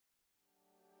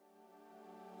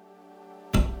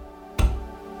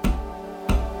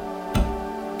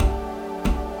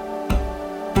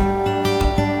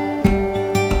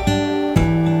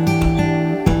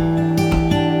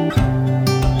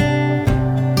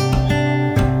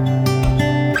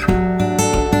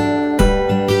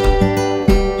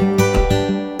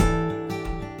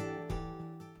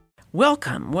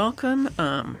Welcome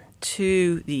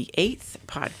to the 8th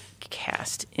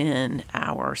podcast in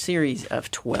our series of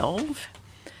 12,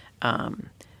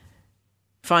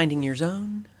 Finding Your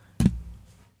Zone,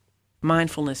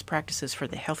 mindfulness practices for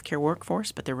the healthcare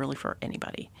workforce, but they're really for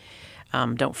anybody.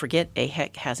 Don't forget,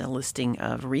 AHEC has a listing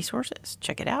of resources.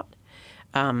 Check it out.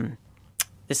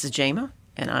 This is Jama,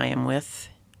 and I am with...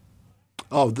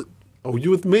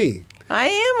 You with me? I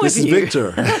am with you. you. This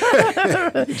is Victor.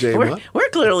 Jama. We're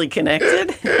clearly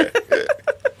connected.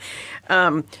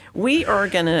 We are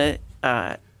going to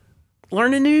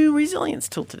learn a new resilience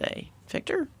tool today.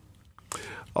 Victor?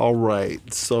 All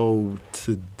right. So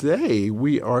today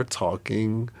we are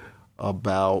talking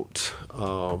about...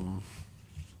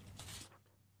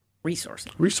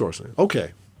 Resourcing.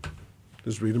 Okay.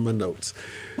 Just reading my notes.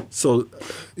 So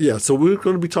we're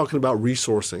going to be talking about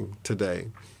resourcing today.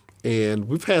 And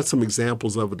we've had some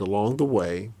examples of it along the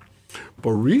way.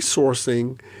 But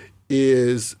resourcing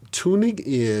is tuning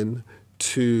in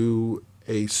to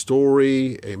a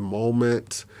story, a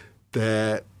moment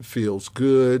that feels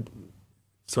good,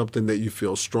 something that you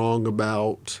feel strong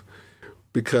about.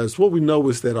 Because what we know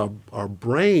is that our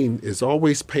brain is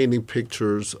always painting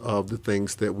pictures of the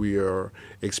things that we are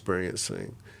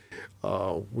experiencing.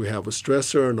 We have a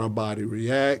stressor and our body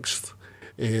reacts.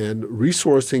 And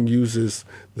resourcing uses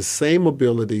the same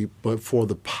ability, but for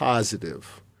the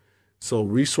positive. So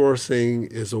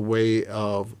resourcing is a way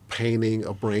of painting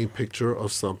a brain picture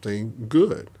of something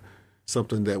good,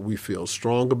 something that we feel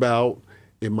strong about.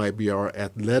 It might be our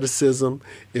athleticism.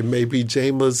 It may be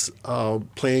Jama's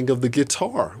playing of the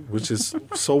guitar, which is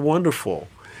so wonderful.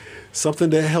 Something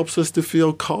that helps us to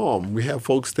feel calm. We have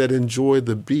folks that enjoy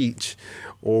the beach,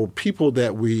 or people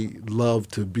that we love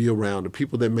to be around, or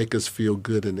people that make us feel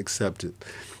good and accepted.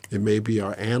 It may be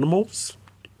our animals.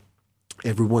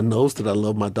 Everyone knows that I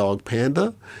love my dog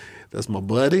Panda. That's my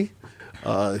buddy.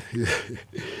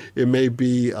 It may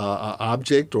be an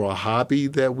object or a hobby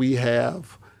that we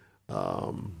have.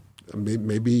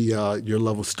 Maybe your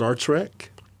love of Star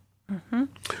Trek,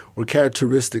 or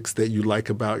characteristics that you like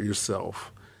about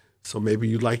yourself. So maybe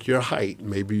you like your height,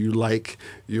 maybe you like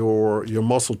your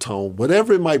muscle tone,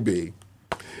 whatever it might be.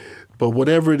 But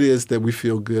whatever it is that we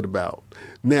feel good about.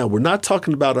 Now, we're not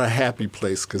talking about our happy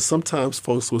place, because sometimes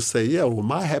folks will say, yeah, well,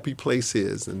 my happy place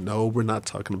is. And no, we're not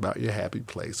talking about your happy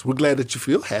place. We're glad that you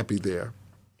feel happy there.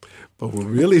 But we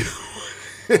really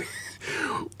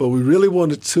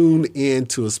want to tune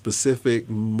into a specific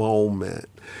moment.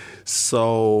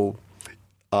 So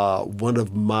one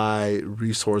of my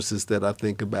resources that I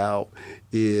think about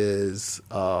is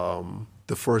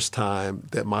the first time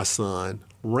that my son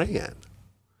ran.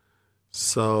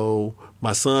 So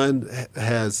my son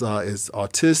is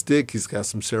autistic. He's got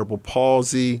some cerebral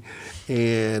palsy.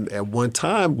 And at one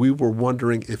time, we were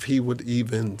wondering if he would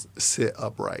even sit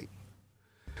upright.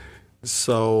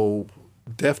 So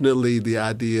definitely the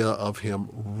idea of him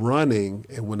running,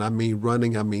 and when I mean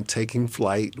running, I mean taking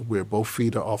flight, where both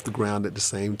feet are off the ground at the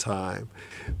same time.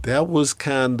 That was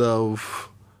kind of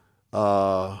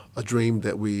a dream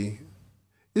that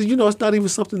it's not even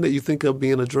something that you think of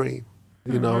being a dream.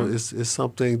 You know, it's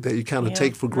something that you kind of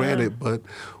take for granted. But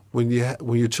when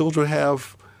your children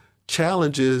have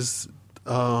challenges,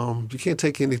 you can't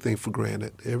take anything for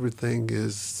granted. Everything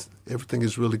is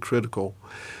really critical.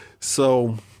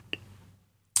 So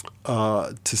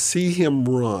to see him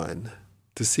run,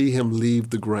 to see him leave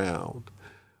the ground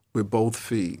with both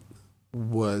feet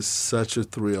was such a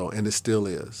thrill, and it still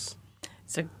is.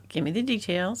 So give me the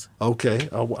details. Okay,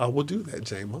 I will do that,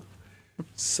 Jama.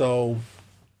 So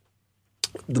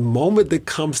the moment that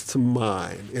comes to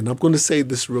mind, and I'm going to say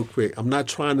this real quick, I'm not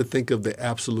trying to think of the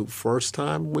absolute first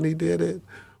time when he did it,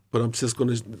 but I'm just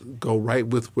going to go right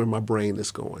with where my brain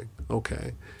is going.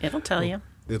 Okay. It'll tell you.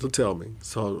 It'll tell me.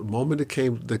 So the moment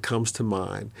that comes to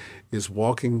mind is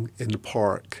walking in the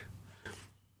park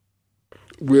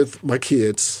with my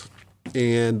kids,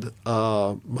 and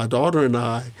my daughter and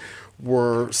I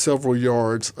were several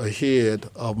yards ahead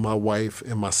of my wife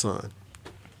and my son.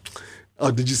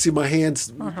 Did you see my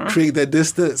hands create that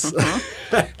distance?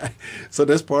 So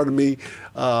that's part of me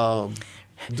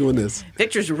doing this.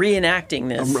 Victor's reenacting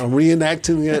this. I'm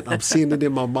reenacting it. I'm seeing it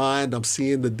in my mind. I'm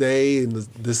seeing the day and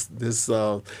this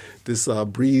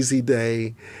breezy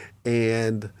day,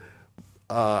 and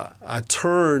I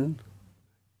turn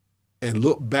and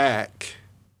look back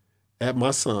at my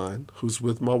son, who's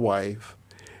with my wife,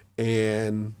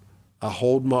 and I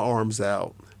hold my arms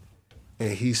out,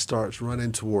 and he starts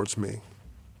running towards me.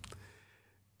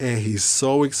 And he's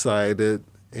so excited,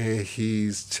 and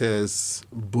he's just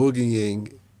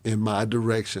boogieing in my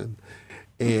direction.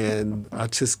 And I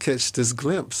just catch this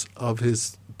glimpse of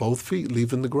his both feet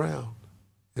leaving the ground.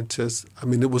 And just,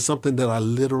 it was something that I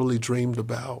literally dreamed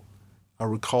about. I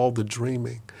recall the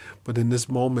dreaming. But in this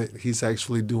moment, he's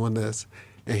actually doing this.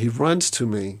 And he runs to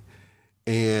me,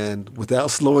 and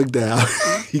without slowing down,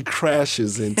 he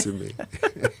crashes into me.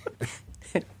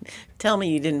 Tell me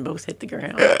you didn't both hit the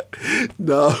ground.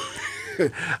 No,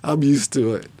 I'm used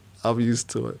to it.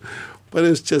 But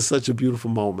it's just such a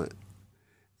beautiful moment.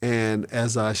 And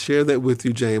as I share that with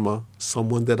you, Jama,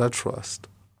 someone that I trust,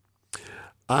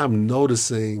 I'm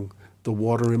noticing the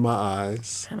water in my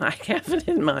eyes. And I have it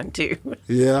in mine too.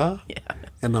 Yeah? Yeah.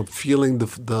 And I'm feeling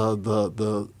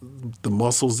the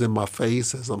muscles in my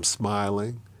face as I'm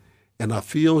smiling. And I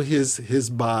feel his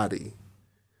body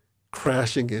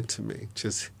crashing into me,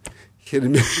 just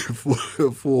hitting me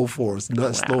full force,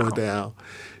 not slowing down,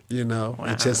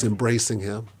 and just embracing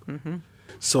him. Mm-hmm.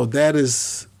 So that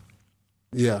is,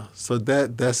 so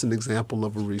that's an example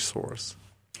of a resource.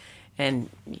 And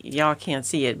y'all can't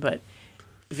see it, but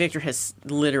Victor has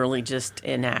literally just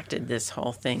enacted this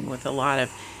whole thing with a lot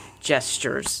of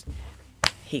gestures.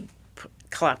 He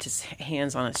clapped his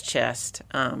hands on his chest,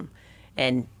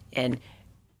 and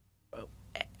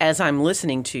as I'm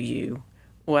listening to you,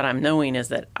 what I'm knowing is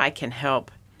that I can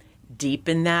help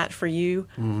deepen that for you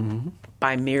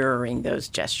by mirroring those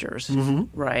gestures,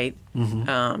 right?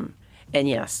 Mm-hmm. And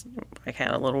yes, I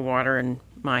had a little water in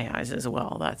my eyes as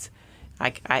well.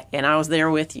 And I was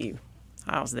there with you.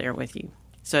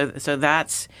 So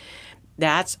that's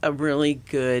a really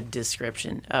good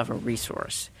description of a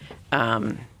resource.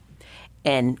 And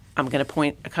I'm going to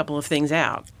point a couple of things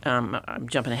out. I'm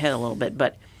jumping ahead a little bit,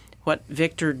 but what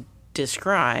Victor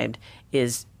described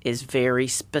is very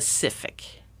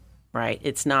specific, right?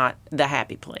 It's not the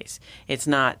happy place. It's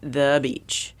not the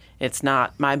beach. It's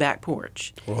not my back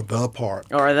porch. Or the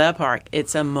park.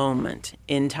 It's a moment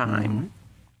in time.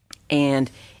 And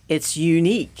it's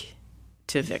unique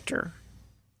to Victor,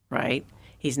 right?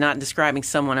 He's not describing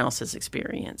someone else's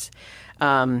experience.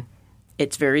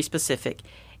 It's very specific.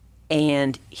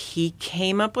 And he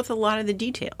came up with a lot of the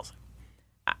details.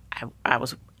 I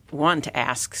was wanting to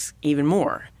ask even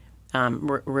more,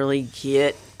 really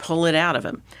pull it out of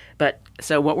him. But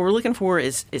so what we're looking for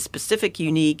is specific,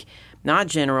 unique, not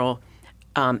general,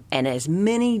 and as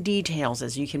many details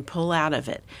as you can pull out of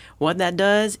it. What that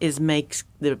does is makes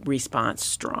the response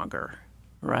stronger,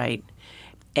 right?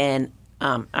 And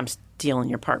I'm stealing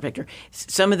your part, Victor.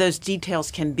 Some of those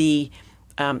details can be,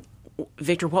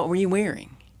 Victor, what were you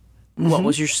wearing? What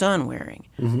was your son wearing?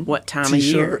 What time of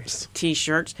year?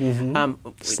 T-shirts.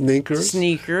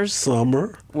 Sneakers.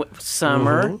 Summer.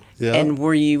 Yeah. And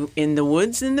were you in the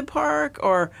woods in the park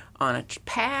or on a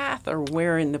path or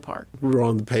where in the park? We were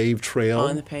on the paved trail.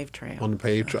 I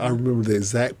remember the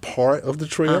exact part of the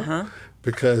trail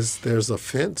because there's a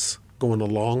fence going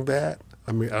along that.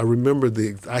 I remember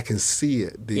I can see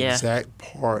it, the exact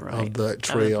part of the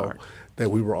trail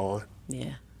that we were on.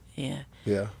 Yeah.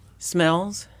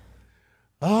 Smells?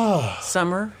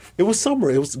 Summer? It was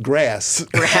summer. It was grass.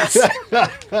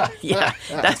 Yeah,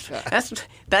 that's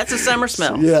a summer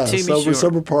smell. Yeah,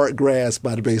 summer park grass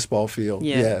by the baseball field.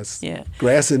 Yeah. Yes. Yeah.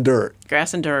 Grass and dirt.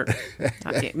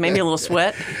 Maybe a little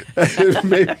sweat.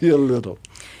 Maybe a little.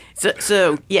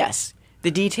 So yes,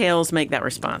 the details make that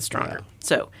response stronger. Yeah.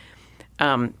 So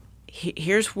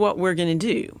here's what we're going to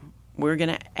do. We're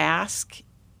going to ask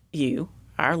you,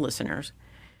 our listeners,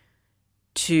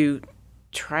 to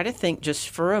try to think just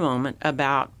for a moment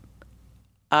about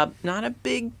not a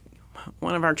big,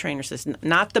 one of our trainers says,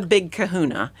 not the big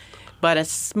kahuna, but a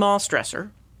small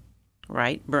stressor,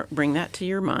 right? Bring that to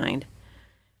your mind.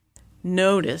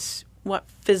 Notice what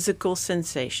physical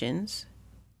sensations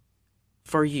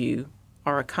for you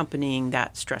are accompanying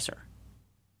that stressor.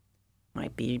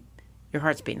 Might be your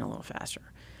heart's beating a little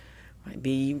faster. Might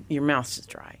be your mouth is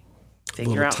dry.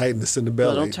 Figure out tightness in the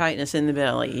belly. Little tightness in the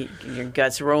belly. Your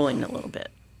gut's rolling a little bit.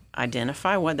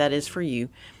 Identify what that is for you.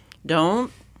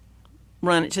 Don't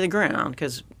run it to the ground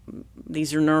because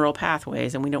these are neural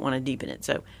pathways and we don't want to deepen it.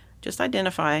 So just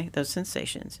identify those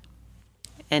sensations.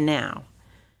 And now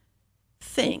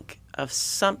think of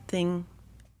something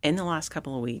in the last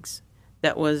couple of weeks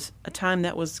that was a time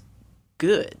that was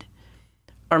good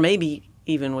or maybe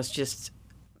even was just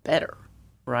better,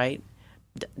 right?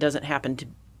 Doesn't have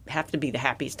to be the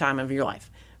happiest time of your life.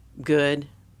 Good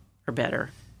or better.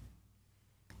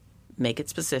 Make it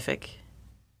specific.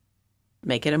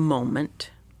 Make it a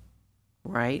moment,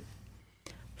 right?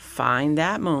 Find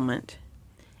that moment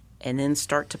and then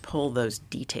start to pull those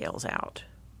details out.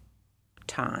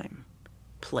 Time,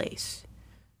 place,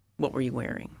 what were you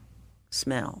wearing?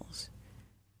 Smells,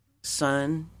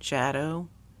 sun, shadow,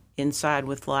 inside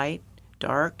with light,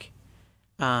 dark,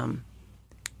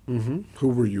 Who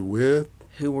were you with?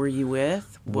 Who were you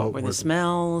with? What were the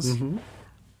smells?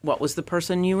 What was the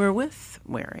person you were with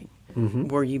wearing?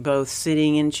 Were you both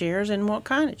sitting in chairs, and what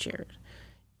kind of chairs?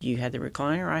 You had the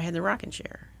recliner, I had the rocking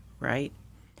chair, right?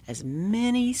 As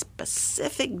many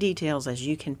specific details as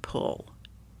you can pull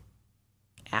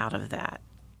out of that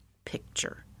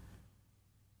picture.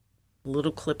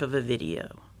 Little clip of a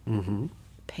video.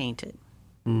 Painted.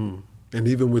 And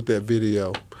even with that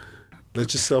video,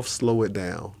 let yourself slow it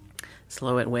down.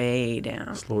 Slow it way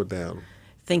down. Slow it down.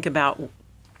 Think about,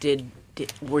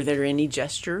 were there any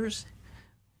gestures,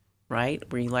 right?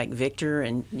 Were you like Victor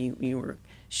and you were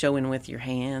showing with your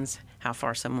hands how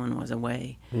far someone was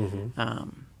away?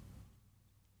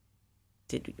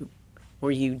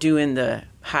 Were you doing the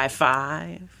high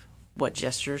five? What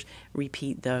gestures?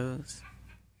 Repeat those.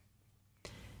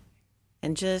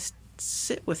 And just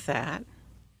sit with that.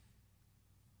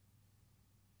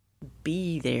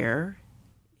 Be there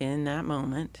in that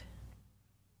moment.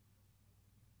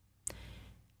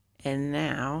 And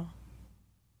now,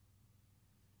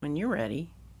 when you're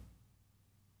ready,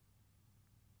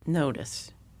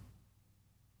 notice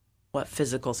what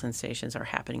physical sensations are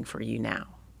happening for you now.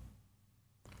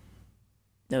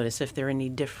 Notice if they're any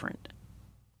different.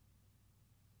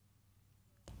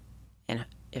 And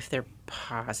if they're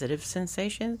positive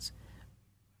sensations,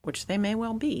 which they may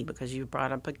well be because you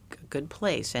brought up a good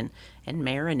place and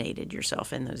marinated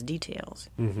yourself in those details.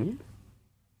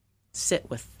 Sit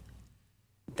with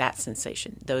that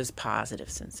sensation, those positive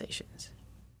sensations.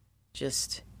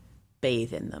 Just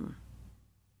bathe in them.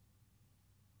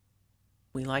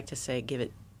 We like to say give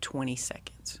it 20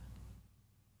 seconds.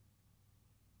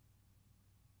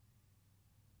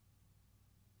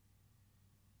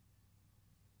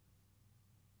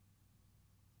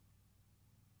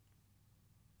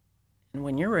 And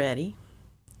when you're ready,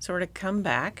 sort of come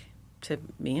back to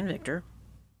me and Victor,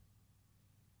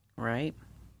 right?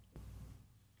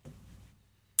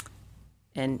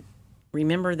 And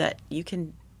remember that you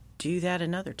can do that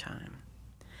another time.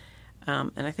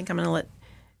 And I think I'm going to let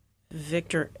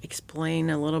Victor explain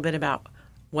a little bit about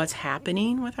what's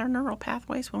happening with our neural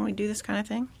pathways when we do this kind of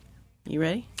thing. You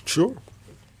ready? Sure.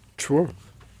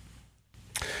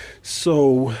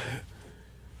 So,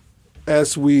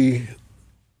 as we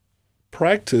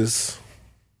practice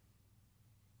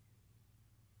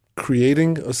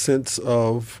creating a sense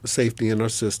of safety in our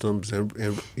systems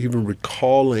and even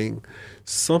recalling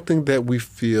something that we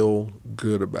feel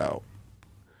good about,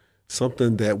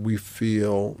 something that we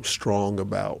feel strong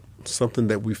about, something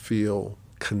that we feel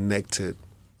connected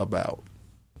about,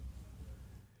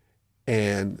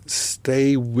 and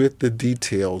stay with the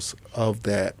details of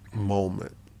that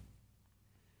moment.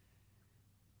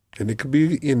 And it could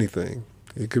be anything.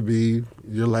 It could be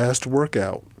your last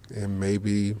workout and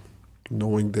maybe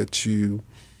knowing that you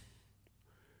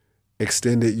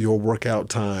extended your workout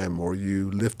time or you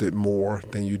lifted more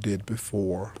than you did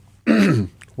before.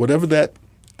 Whatever that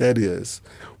is,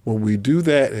 when we do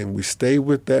that and we stay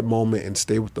with that moment and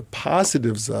stay with the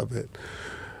positives of it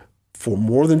for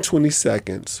more than 20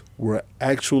 seconds, we're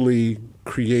actually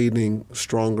creating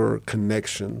stronger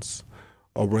connections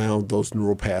around those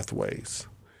neural pathways.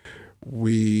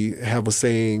 We have a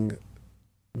saying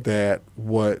that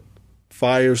what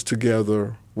fires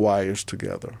together wires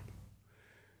together.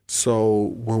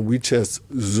 So when we just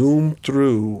zoom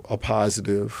through a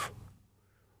positive,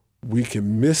 we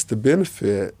can miss the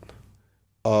benefit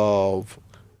of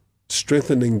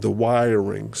strengthening the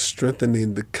wiring,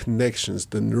 strengthening the connections,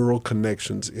 the neural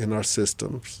connections in our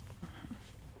systems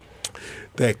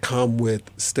that come with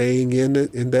staying in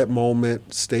it, in that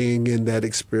moment, staying in that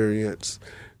experience,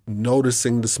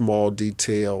 noticing the small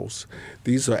details.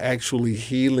 These are actually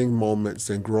healing moments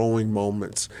and growing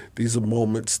moments. These are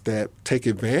moments that take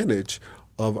advantage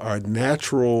of our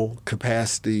natural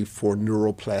capacity for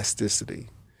neuroplasticity.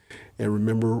 And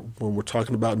remember, when we're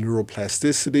talking about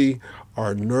neuroplasticity,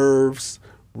 our nerves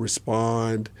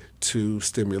respond to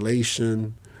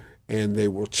stimulation and they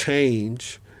will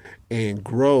change and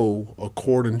grow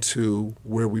according to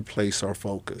where we place our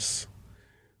focus.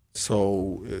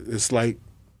 So it's like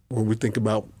when we think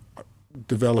about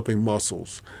developing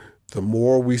muscles, the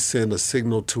more we send a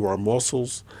signal to our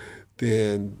muscles,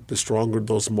 then the stronger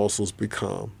those muscles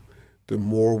become. The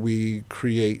more we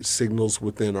create signals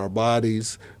within our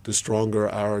bodies, the stronger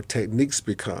our techniques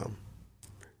become.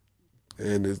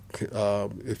 And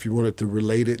if you wanted to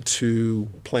relate it to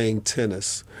playing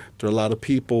tennis, there are a lot of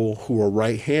people who are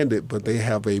right-handed, but they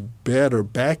have a better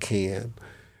backhand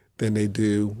than they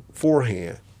do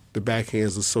forehand. The backhand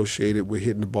is associated with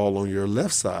hitting the ball on your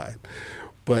left side.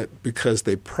 But because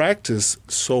they practice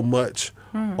so much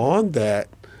on that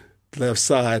left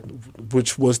side,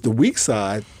 which was the weak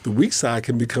side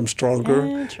can become stronger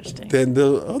Interesting. than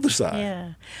the other side.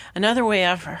 Yeah. Another way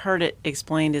I've heard it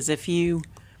explained is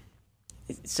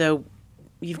so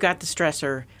you've got the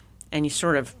stressor and you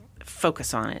sort of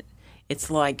focus on it. It's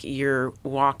like you're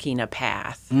walking a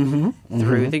path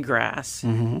through the grass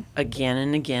again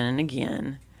and again and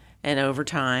again. And over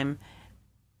time,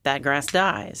 that grass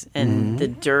dies and the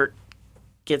dirt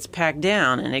gets packed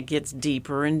down and it gets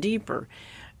deeper and deeper.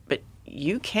 But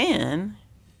you can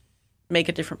make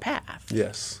a different path.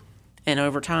 Yes. And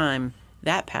over time,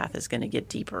 that path is going to get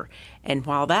deeper. And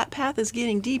while that path is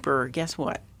getting deeper, guess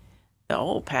what? The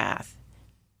old path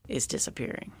is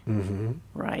disappearing.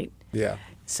 Right? Yeah.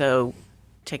 So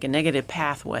take a negative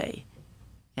pathway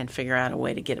and figure out a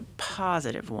way to get a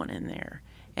positive one in there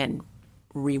and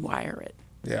rewire it.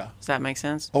 Yeah. Does that make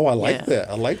sense? Oh, I like that.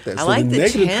 I like that. I like the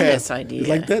negative tennis path, idea. You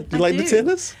like that? You I like do. the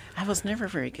tennis? I was never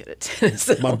very good at tennis.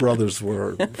 So. My brothers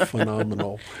were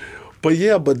phenomenal. But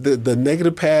the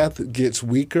negative path gets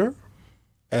weaker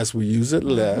as we use it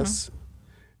less,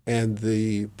 and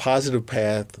the positive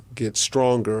path gets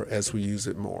stronger as we use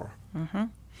it more.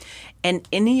 And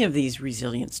any of these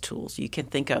resilience tools you can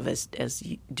think of as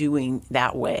doing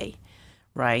that way,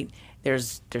 right?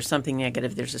 There's something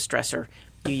negative, there's a stressor.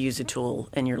 You use a tool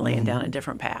and you're laying down a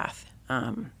different path.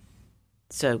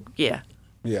 So, yeah.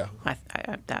 Yeah. I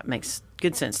that makes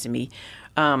good sense to me.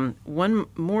 One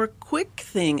more quick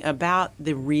thing about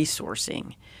the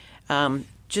resourcing.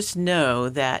 Just know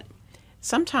that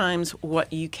sometimes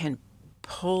what you can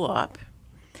pull up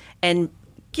and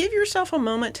give yourself a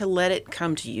moment to let it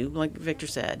come to you, like Victor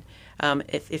said.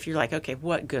 If you're like, okay,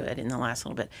 what good in the last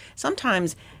little bit?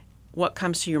 Sometimes what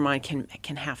comes to your mind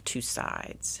can have two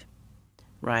sides,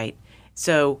 right?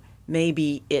 So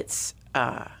maybe it's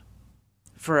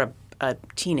for a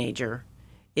teenager,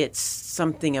 it's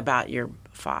something about your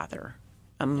father,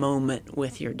 a moment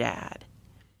with your dad,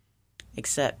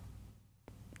 except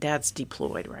dad's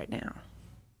deployed right now,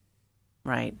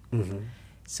 right?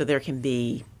 So there can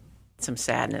be some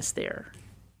sadness there.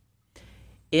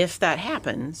 If that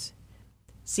happens,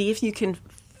 see if you can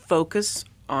focus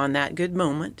on that good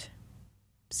moment.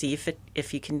 See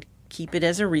if you can keep it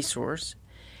as a resource.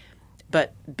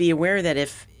 But be aware that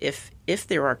if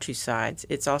there are two sides,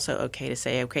 it's also okay to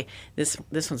say, okay, this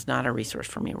one's not a resource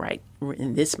for me right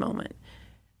in this moment,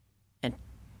 and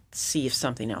see if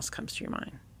something else comes to your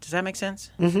mind. Does that make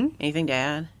sense? Anything to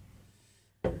add?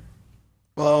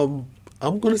 I'm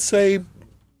going to say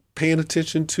paying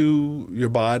attention to your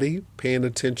body, paying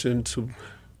attention to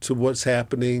what's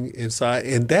happening inside.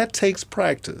 And that takes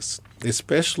practice,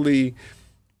 especially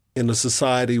in a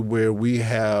society where we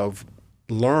have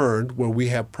learned, where we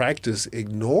have practiced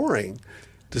ignoring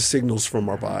the signals from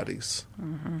our bodies.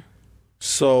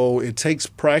 So it takes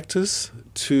practice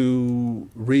to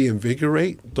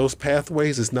reinvigorate those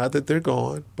pathways. It's not that they're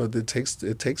gone, but it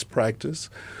takes practice.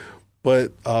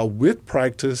 But with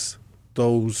practice,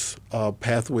 those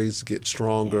pathways get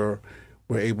stronger.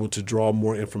 We're able to draw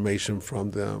more information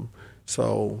from them.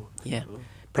 So Yeah.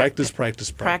 practice.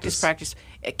 Practice.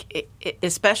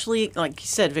 Especially, like you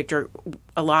said, Victor,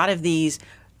 a lot of these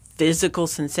physical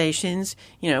sensations,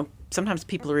 sometimes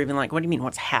people are even like, what do you mean,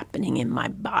 what's happening in my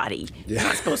body? You're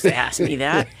not supposed to ask me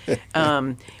that.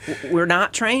 We're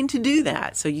not trained to do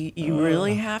that. So you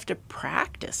really have to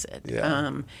practice it.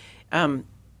 Yeah.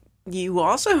 You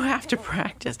also have to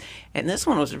practice, and this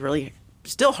one was really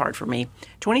still hard for me,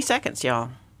 20 seconds,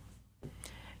 y'all.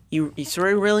 You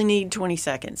sort of really need 20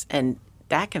 seconds, and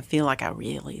that can feel like a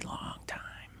really long time.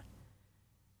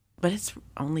 But it's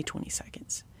only 20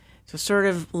 seconds. So sort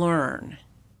of learn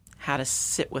how to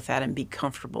sit with that and be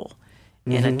comfortable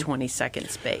in a 20-second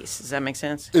space. Does that make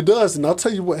sense? It does. And I'll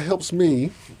tell you what helps me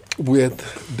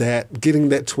with that, getting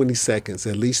that 20 seconds,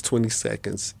 at least 20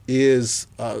 seconds, is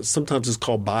sometimes it's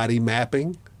called body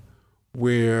mapping,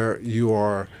 where you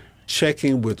are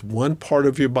checking with one part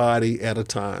of your body at a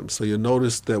time. So you'll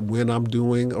notice that when I'm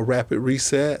doing a rapid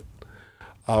reset,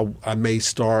 I may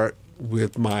start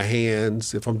with my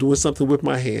hands. If I'm doing something with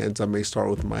my hands, I may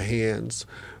start with my hands,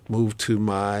 move to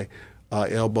my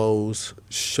elbows,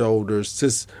 shoulders,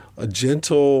 just a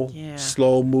gentle,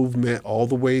 slow movement all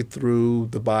the way through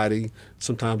the body,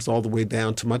 sometimes all the way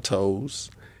down to my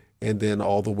toes, and then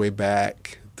all the way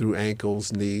back through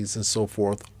ankles, knees, and so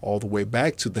forth, all the way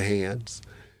back to the hands.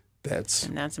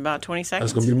 And that's about 20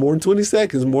 seconds. That's going to be more than 20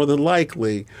 seconds, more than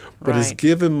likely. But it's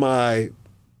giving my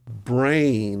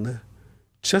brain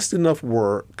just enough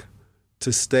work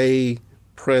to stay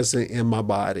present in my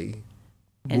body.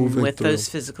 And with those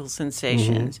physical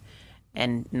sensations,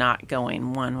 and not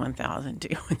going 1,000,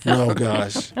 2, 1,000. Oh,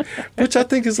 gosh. Which I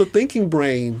think is a thinking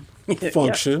brain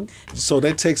function. Yeah. So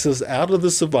that takes us out of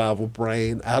the survival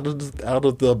brain, out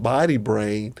of the body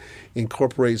brain,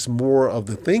 incorporates more of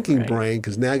the thinking brain,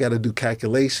 because now I got to do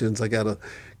calculations. I got to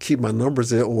keep my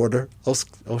numbers in order.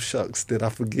 Oh, shucks, did I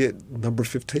forget number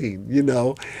 15,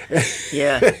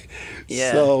 Yeah.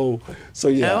 Yeah. So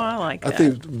yeah. Oh, I like that. I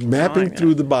think mapping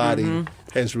through the body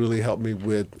has really helped me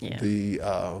with the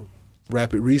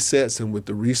rapid resets and with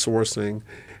the resourcing.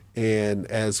 And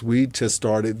as we just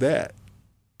started that,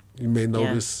 you may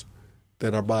notice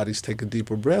that our bodies take a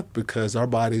deeper breath because our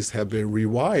bodies have been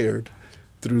rewired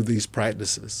through these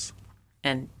practices.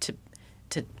 And to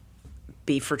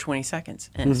be for 20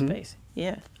 seconds in space.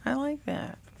 Yeah, I like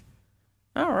that.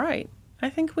 All right.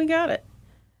 I think we got it.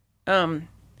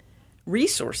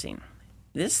 Resourcing.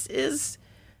 This is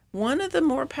one of the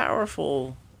more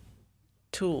powerful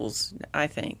tools, I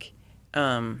think.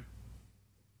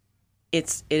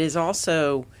 It is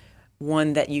also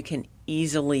one that you can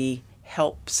easily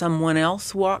help someone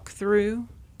else walk through.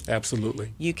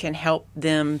 Absolutely. You can help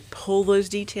them pull those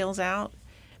details out,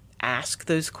 ask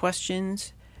those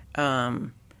questions,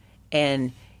 and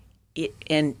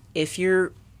if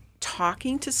you're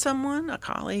talking to someone, a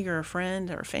colleague or a friend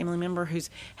or a family member who's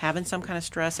having some kind of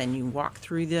stress, and you walk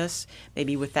through this,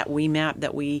 maybe with that we map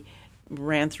that we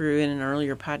ran through in an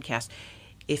earlier podcast,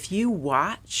 if you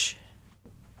watch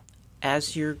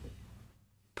as you're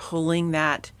pulling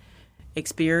that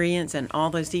experience and all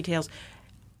those details,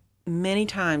 many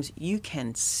times you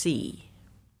can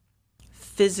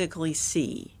physically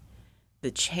see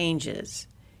the changes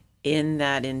in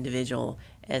that individual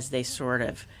as they sort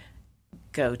of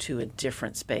go to a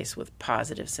different space with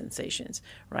positive sensations,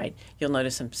 right? You'll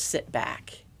notice them sit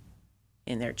back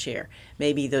in their chair.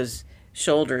 Maybe those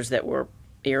shoulders that were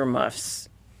earmuffs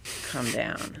come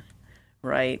down,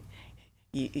 right?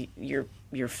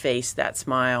 Your face, that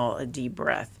smile, a deep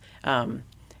breath.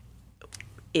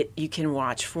 You can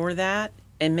watch for that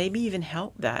and maybe even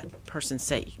help that person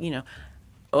say,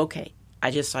 okay, I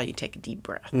just saw you take a deep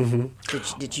breath.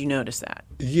 Mm-hmm. Did you notice that?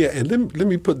 Yeah, and let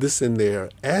me put this in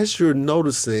there. As you're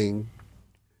noticing,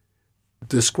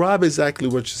 describe exactly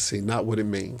what you see, not what it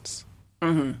means.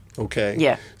 Mm-hmm. Okay?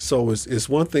 Yeah. So it's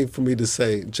one thing for me to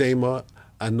say, Jama,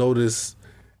 I notice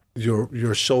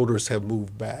your shoulders have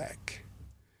moved back.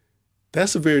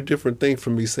 That's a very different thing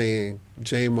from me saying,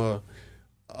 Jama,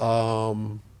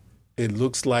 it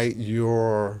looks like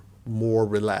you're more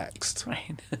relaxed.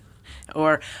 Right.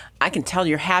 Or I can tell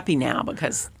you're happy now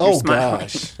because you're smiling.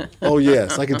 Gosh. Oh,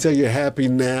 yes. I can tell you're happy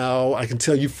now. I can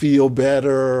tell you feel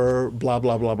better, blah,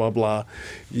 blah, blah, blah, blah.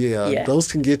 Yeah. Those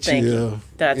can get you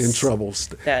in trouble.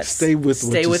 Stay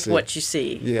with what you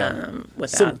see. Yeah.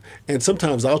 And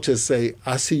sometimes I'll just say,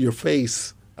 I see your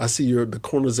face. I see the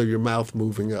corners of your mouth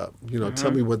moving up.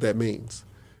 Tell me what that means.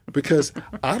 Because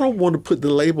I don't want to put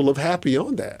the label of happy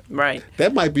on that. Right.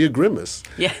 That might be a grimace.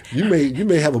 Yeah. You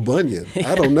may have a bunion.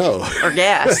 I don't know. Or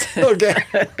gas.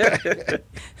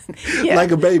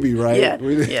 Like a baby, right? Yeah.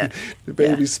 The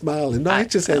baby's smiling. No, it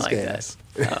just has gas.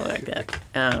 I like that.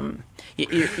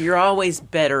 You're always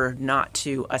better not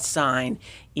to assign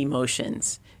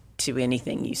emotions to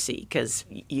anything you see because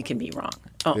you can be wrong.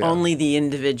 Only the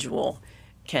individual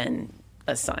can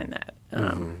assign that.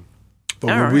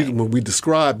 But when we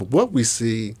describe what we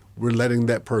see, we're letting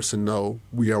that person know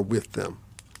we are with them.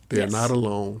 They are not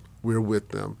alone. We're with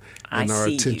them. And our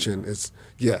attention is,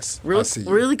 I see you.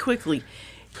 Really quickly,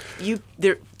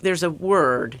 there's a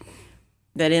word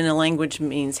that in a language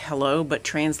means hello, but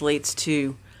translates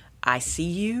to I see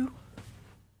you.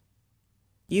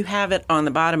 You have it on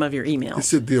the bottom of your email.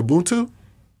 Is it the Ubuntu?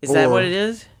 Is that what it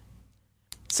is?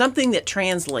 Something that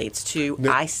translates to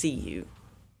I see you.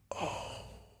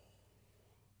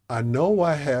 I know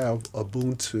I have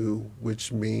Ubuntu,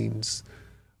 which means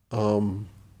I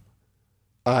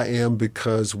am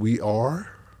because we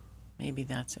are. Maybe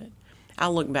that's it.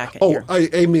 I'll look back at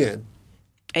amen.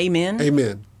 Amen?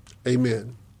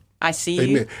 Amen. I see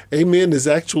amen. you. Amen is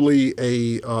actually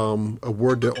a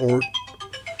word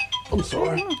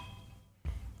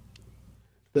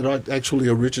that actually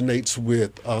originates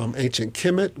with ancient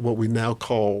Kemet, what we now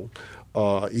call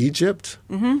Egypt.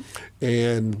 Mm-hmm.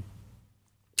 And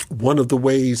one of the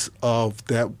ways of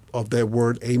that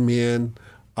word amen,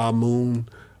 amun,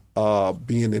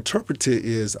 being interpreted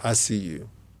is I see you.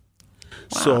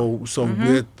 Wow. So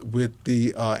with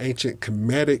the ancient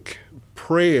Kemetic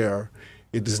prayer,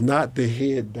 it is not the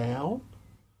head down,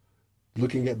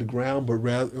 looking at the ground, but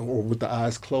rather, or with the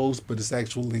eyes closed, but it's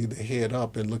actually the head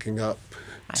up and looking up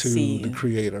to the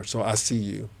Creator. So I see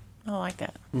you. I like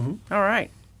that. Mm-hmm. All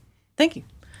right. Thank you.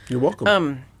 You're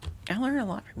welcome. I learned a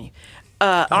lot from you.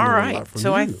 I All learned a right, lot from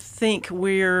so I you. think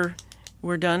we're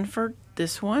done for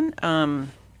this one.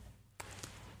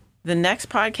 The next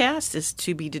podcast is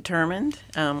to be determined.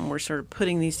 We're sort of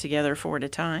putting these together four at a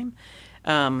time.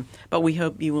 But we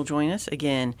hope you will join us.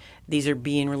 Again, these are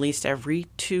being released every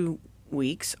 2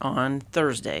 weeks on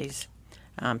Thursdays.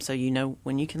 So you know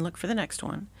when you can look for the next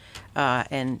one.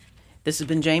 And this has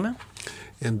been Jama.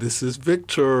 And this is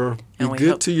Victor. Be And we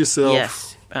good hope- to yourself.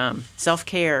 Yes.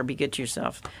 Self-care. Be good to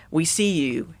yourself. We see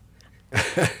you.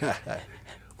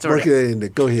 Work it in there.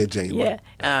 Go ahead, Jane.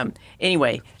 Yeah.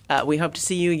 Anyway, we hope to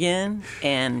see you again,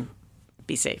 and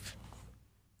be safe.